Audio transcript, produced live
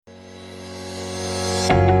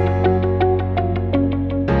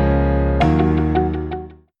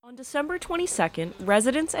December 22nd,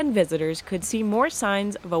 residents and visitors could see more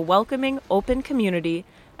signs of a welcoming, open community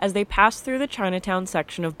as they passed through the Chinatown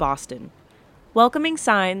section of Boston. Welcoming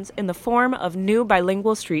signs in the form of new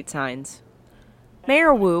bilingual street signs.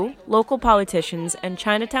 Mayor Wu, local politicians, and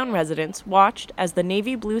Chinatown residents watched as the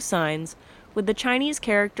navy blue signs with the Chinese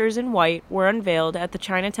characters in white were unveiled at the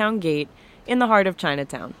Chinatown Gate in the heart of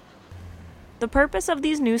Chinatown. The purpose of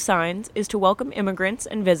these new signs is to welcome immigrants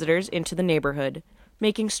and visitors into the neighborhood,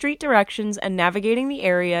 making street directions and navigating the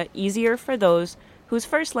area easier for those whose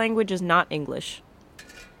first language is not English.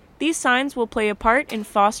 These signs will play a part in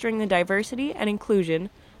fostering the diversity and inclusion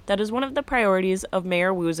that is one of the priorities of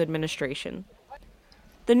Mayor Wu's administration.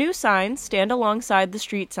 The new signs stand alongside the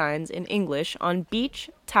street signs in English on Beach,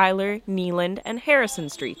 Tyler, Neeland, and Harrison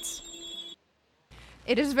streets.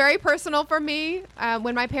 It is very personal for me.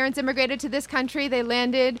 When my parents immigrated to this country, they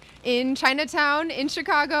landed in Chinatown in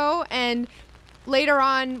Chicago, and later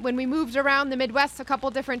on, when we moved around the Midwest a couple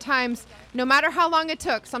different times, no matter how long it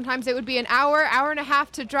took, sometimes it would be an hour and a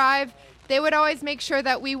half to drive, they would always make sure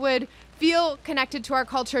that we would feel connected to our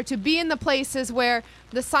culture, to be in the places where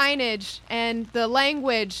the signage and the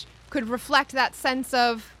language could reflect that sense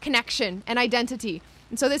of connection and identity.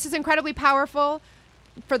 And so this is incredibly powerful.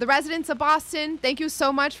 For the residents of Boston, thank you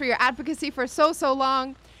so much for your advocacy for so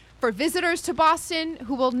long. For visitors to Boston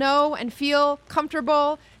who will know and feel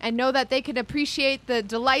comfortable and know that they can appreciate the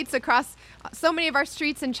delights across so many of our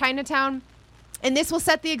streets in Chinatown. And this will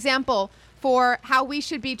set the example for how we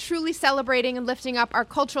should be truly celebrating and lifting up our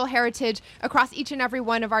cultural heritage across each and every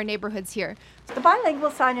one of our neighborhoods here. The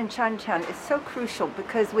bilingual sign in Chinatown is so crucial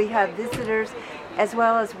because we have visitors as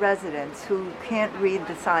well as residents who can't read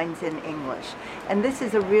the signs in English. And this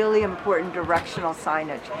is a really important directional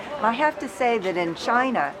signage. And I have to say that in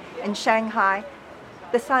China, in Shanghai,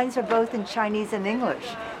 the signs are both in Chinese and English.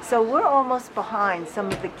 So we're almost behind some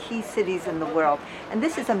of the key cities in the world. And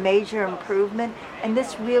this is a major improvement, and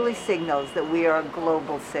this really signals that we are a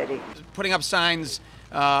global city. Putting up signs,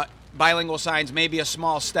 bilingual signs, may be a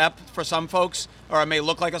small step for some folks, or it may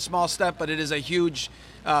look like a small step, but it is a huge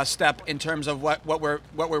step in terms of what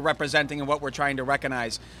we're representing and what we're trying to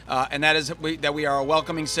recognize, and that is that we are a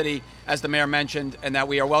welcoming city, as the mayor mentioned, and that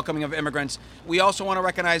we are welcoming of immigrants. We also want to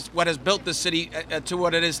recognize what has built this city to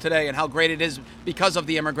what it is today, and how great it is because of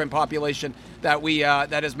the immigrant population that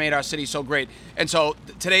that has made our city so great. And so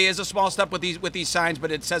today is a small step with these signs,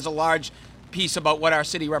 but it says a large piece about what our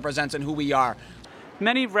city represents and who we are.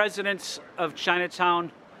 Many residents of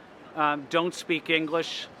Chinatown don't speak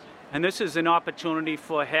English. And this is an opportunity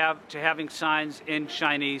for having signs in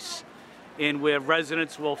Chinese, in where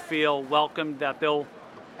residents will feel welcomed, that they'll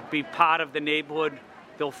be part of the neighborhood,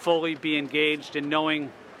 they'll fully be engaged in knowing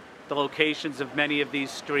the locations of many of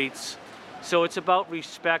these streets. So it's about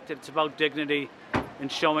respect, it's about dignity, and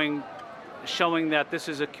showing that this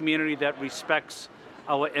is a community that respects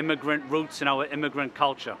our immigrant roots and our immigrant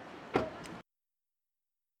culture.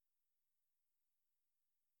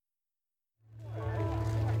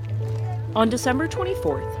 On December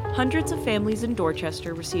 24th, hundreds of families in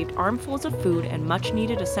Dorchester received armfuls of food and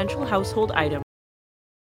much-needed essential household items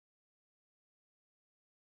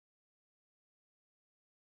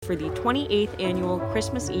for the 28th annual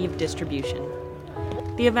Christmas Eve distribution.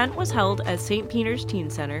 The event was held at St. Peter's Teen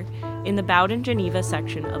Center in the Bowden, Geneva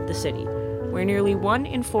section of the city, where nearly 1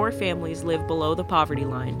 in 4 families live below the poverty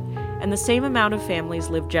line, and the same amount of families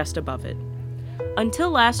live just above it.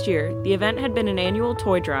 Until last year, the event had been an annual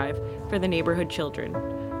toy drive for the neighborhood children,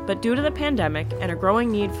 but due to the pandemic and a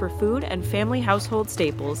growing need for food and family household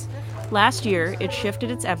staples, last year it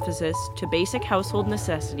shifted its emphasis to basic household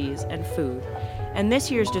necessities and food, and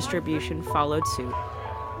this year's distribution followed suit.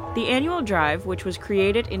 The annual drive, which was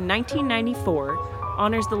created in 1994,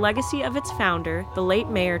 honors the legacy of its founder, the late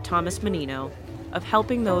Mayor Thomas Menino, of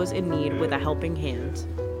helping those in need with a helping hand.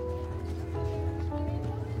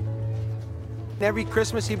 Every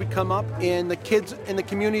Christmas he would come up and the kids in the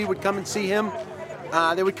community would come and see him.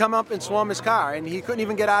 They would come up and swarm his car, and he couldn't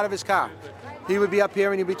even get out of his car. He would be up here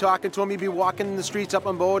and he'd be talking to him. He'd be walking in the streets up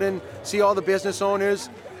on Bowden, see all the business owners.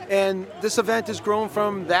 And this event has grown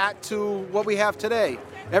from that to what we have today.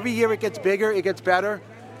 Every year it gets bigger, it gets better.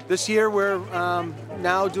 This year we're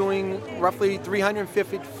now doing roughly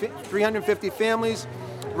 350 families,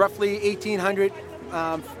 roughly 1,800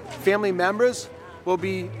 family members will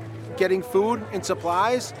be getting food and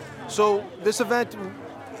supplies. So this event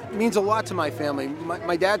means a lot to my family.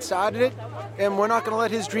 My dad started it, and we're not going to let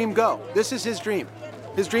his dream go. This is his dream.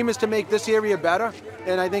 His dream is to make this area better,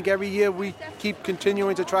 and I think every year we keep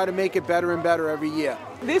continuing to try to make it better and better every year.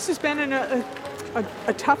 This has been a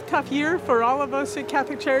tough year for all of us at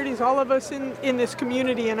Catholic Charities, all of us in this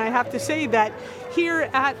community, and I have to say that here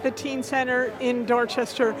at the Teen Center in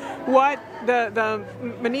Dorchester, what the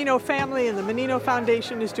Menino family and the Menino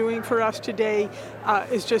Foundation is doing for us today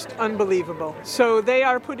is just unbelievable. So they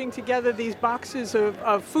are putting together these boxes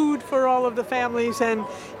of food for all of the families, and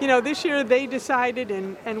this year they decided,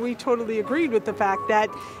 and we totally agreed with the fact that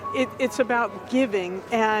it's about giving,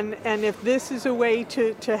 and if this is a way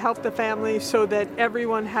to help the families so that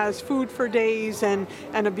everyone has food for days and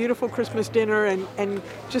a beautiful Christmas dinner and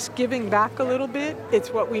just giving back a little bit, it's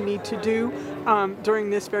what we need to do during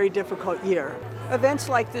this very difficult year. Events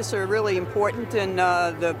like this are really important in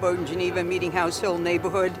the Bowdoin Geneva Meeting House Hill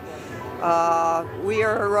neighborhood. We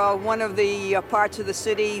are one of the parts of the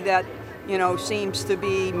city that seems to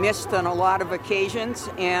be missed on a lot of occasions,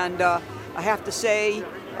 and I have to say,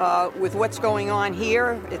 with what's going on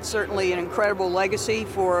here, it's certainly an incredible legacy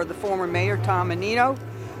for the former mayor, Tom Menino.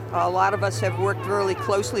 A lot of us have worked really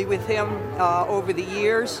closely with him over the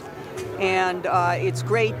years, and it's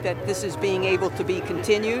great that this is being able to be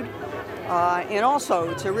continued. And also,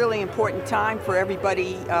 it's a really important time for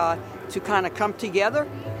everybody to kind of come together,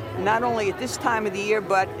 not only at this time of the year,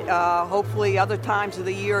 but hopefully other times of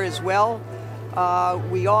the year as well.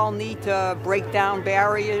 We all need to break down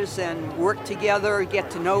barriers and work together, get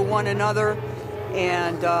to know one another,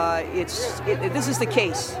 and this is the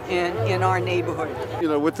case in our neighborhood.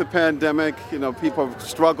 With the pandemic, people have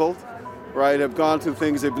struggled, right? Have gone through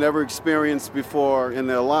things they've never experienced before in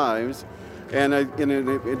their lives, and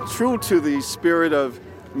true to the spirit of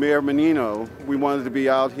Mayor Menino, we wanted to be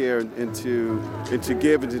out here and to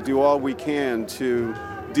give and to do all we can to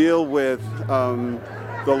deal with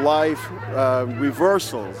the life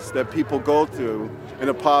reversals that people go through in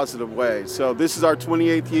a positive way. So this is our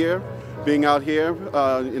 28th year being out here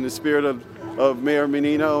in the spirit of Mayor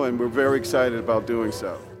Menino, and we're very excited about doing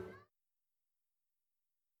so.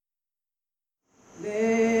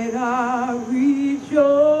 Let our rejoicing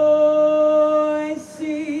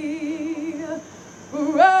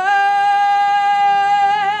rise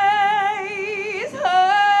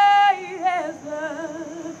high as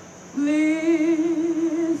the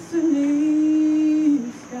listening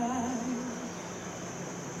sky.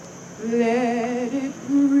 Let it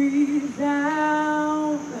resound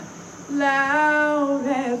loud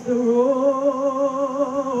as the rolling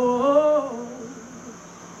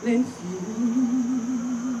sea.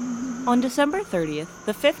 On December 30th,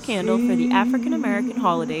 the fifth candle for the African-American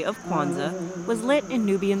holiday of Kwanzaa was lit in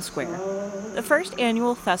Nubian Square. The first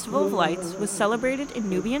annual Festival of Lights was celebrated in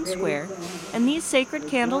Nubian Square, and these sacred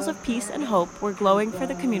candles of peace and hope were glowing for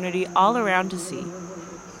the community all around to see.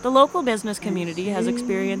 The local business community has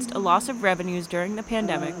experienced a loss of revenues during the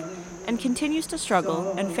pandemic and continues to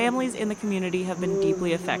struggle, and families in the community have been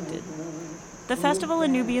deeply affected. The festival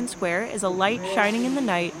in Nubian Square is a light shining in the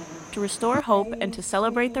night to restore hope and to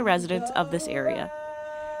celebrate the residents of this area.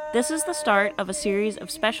 This is the start of a series of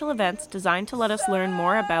special events designed to let us learn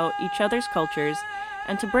more about each other's cultures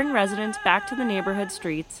and to bring residents back to the neighborhood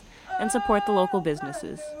streets and support the local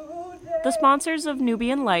businesses. The sponsors of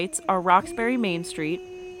Nubian Lights are Roxbury Main Street,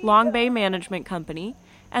 Long Bay Management Company,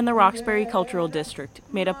 and the Roxbury Cultural District,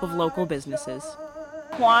 made up of local businesses.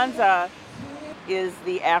 Kwanzaa is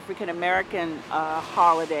the African American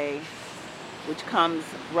holiday, which comes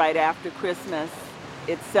right after Christmas.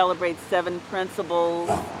 It celebrates 7 principles,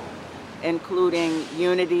 including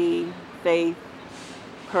unity, faith,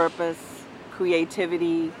 purpose,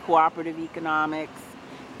 creativity, cooperative economics.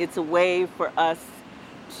 It's a way for us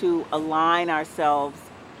to align ourselves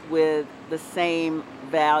with the same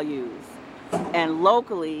values. And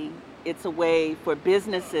locally, it's a way for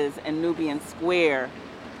businesses in Nubian Square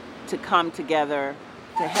to come together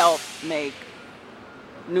to help make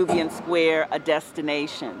Nubian Square a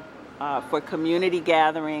destination for community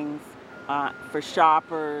gatherings, for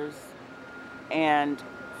shoppers, and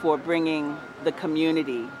for bringing the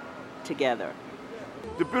community together.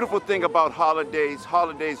 The beautiful thing about holidays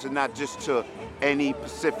are not just to any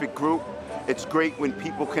specific group. It's great when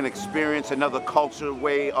people can experience another cultural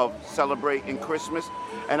way of celebrating Christmas.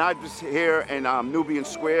 And I'm just here in Nubian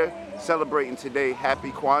Square celebrating today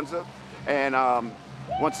Happy Kwanzaa. And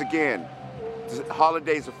once again,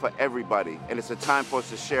 holidays are for everybody, and it's a time for us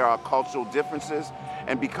to share our cultural differences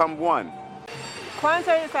and become one.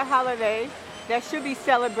 Kwanzaa is a holiday that should be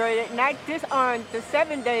celebrated, not just on the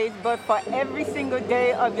 7 days, but for every single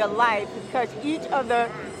day of your life, because each of the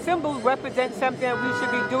symbols represent something that we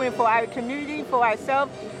should be doing for our community, for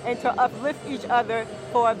ourselves, and to uplift each other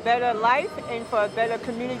for a better life and for a better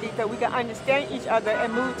community so we can understand each other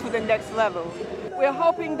and move to the next level. We're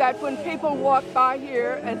hoping that when people walk by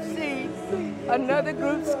here and see another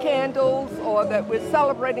group's candles or that we're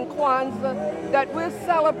celebrating Kwanzaa, that we're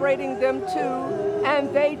celebrating them too,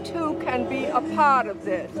 and they too can be a part of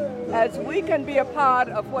this. As we can be a part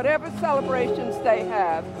of whatever celebrations they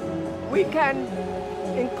have, we can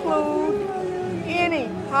include any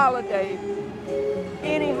holiday,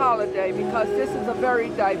 because this is a very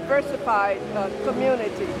diversified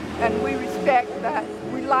community, and we respect that,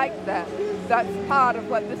 we like that. That's part of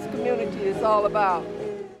what this community is all about.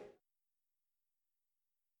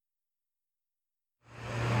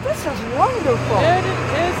 This is wonderful.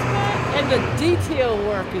 And the detail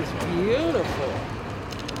work is beautiful.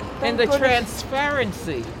 And the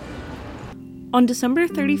transparency. On December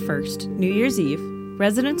 31st, New Year's Eve,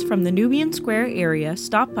 residents from the Nubian Square area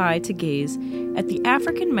stopped by to gaze at the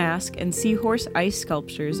African mask and seahorse ice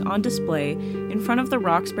sculptures on display in front of the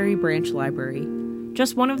Roxbury Branch Library,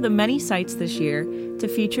 just one of the many sites this year to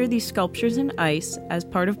feature these sculptures in ice as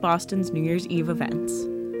part of Boston's New Year's Eve events.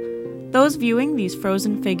 Those viewing these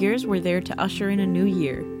frozen figures were there to usher in a new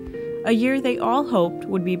year, a year they all hoped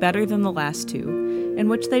would be better than the last two, in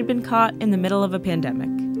which they'd been caught in the middle of a pandemic.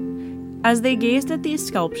 As they gazed at these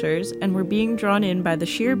sculptures and were being drawn in by the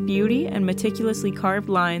sheer beauty and meticulously carved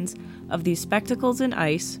lines of these spectacles in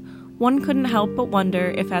ice, one couldn't help but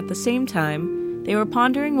wonder if at the same time they were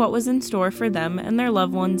pondering what was in store for them and their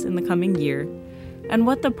loved ones in the coming year, and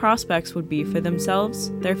what the prospects would be for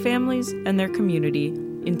themselves, their families, and their community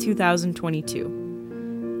in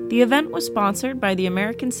 2022. The event was sponsored by the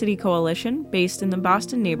American City Coalition based in the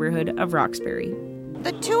Boston neighborhood of Roxbury.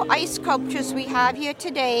 The two ice sculptures we have here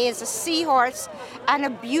today is a seahorse and a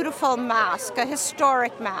beautiful mask, a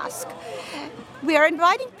historic mask. We are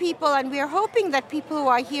inviting people, and we are hoping that people who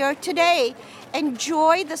are here today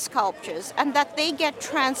enjoy the sculptures and that they get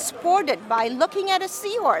transported by looking at a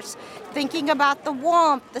seahorse, thinking about the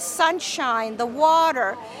warmth, the sunshine, the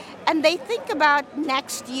water, and they think about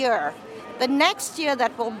next year. The next year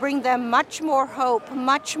that will bring them much more hope,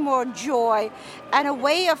 much more joy, and a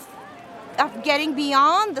way of getting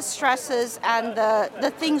beyond the stresses and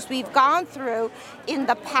the things we've gone through in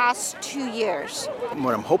the past 2 years.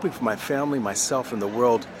 What I'm hoping for my family, myself, and the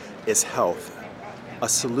world is health. A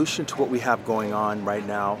solution to what we have going on right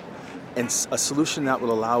now, and a solution that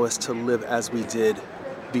will allow us to live as we did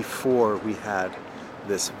before we had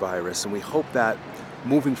this virus. And we hope that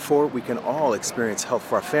moving forward, we can all experience health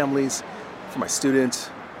for our families, for my students,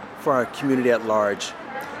 for our community at large,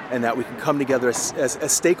 and that we can come together as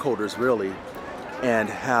stakeholders, really, and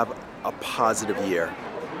have a positive year.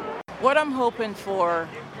 What I'm hoping for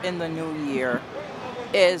in the new year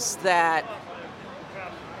is that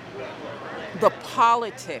the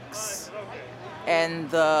politics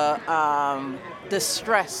and the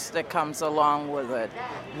stress that comes along with it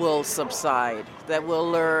will subside, that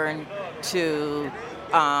we'll learn to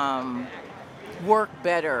work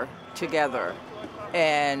better together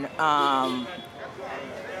and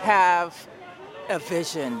have a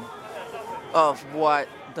vision of what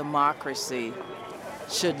democracy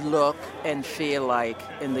should look and feel like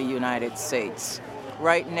in the United States.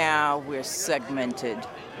 Right now, we're segmented,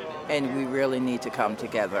 and we really need to come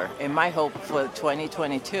together. And my hope for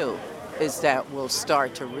 2022 is that we'll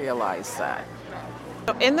start to realize that.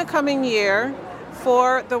 In the coming year,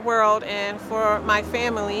 for the world and for my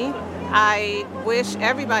family, I wish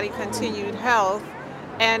everybody continued health.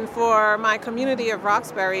 And for my community of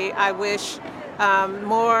Roxbury, I wish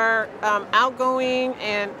more outgoing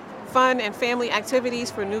and fun and family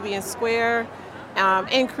activities for Nubian Square,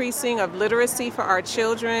 increasing of literacy for our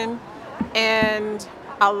children, and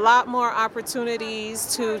a lot more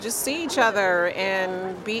opportunities to just see each other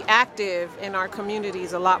and be active in our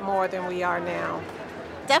communities a lot more than we are now.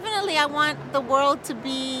 Definitely, I want the world to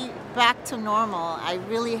be back to normal. I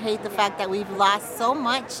really hate the fact that we've lost so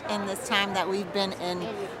much in this time that we've been in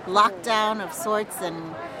lockdown of sorts,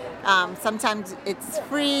 and sometimes it's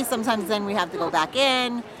free, sometimes then we have to go back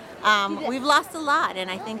in. We've lost a lot, and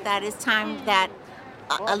I think that is time that,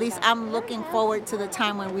 at least I'm looking forward to the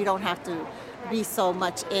time when we don't have to be so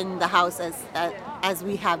much in the house as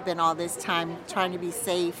we have been all this time, trying to be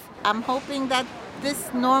safe. I'm hoping that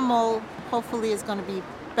this normal hopefully is going to be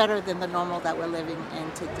better than the normal that we're living in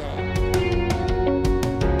today.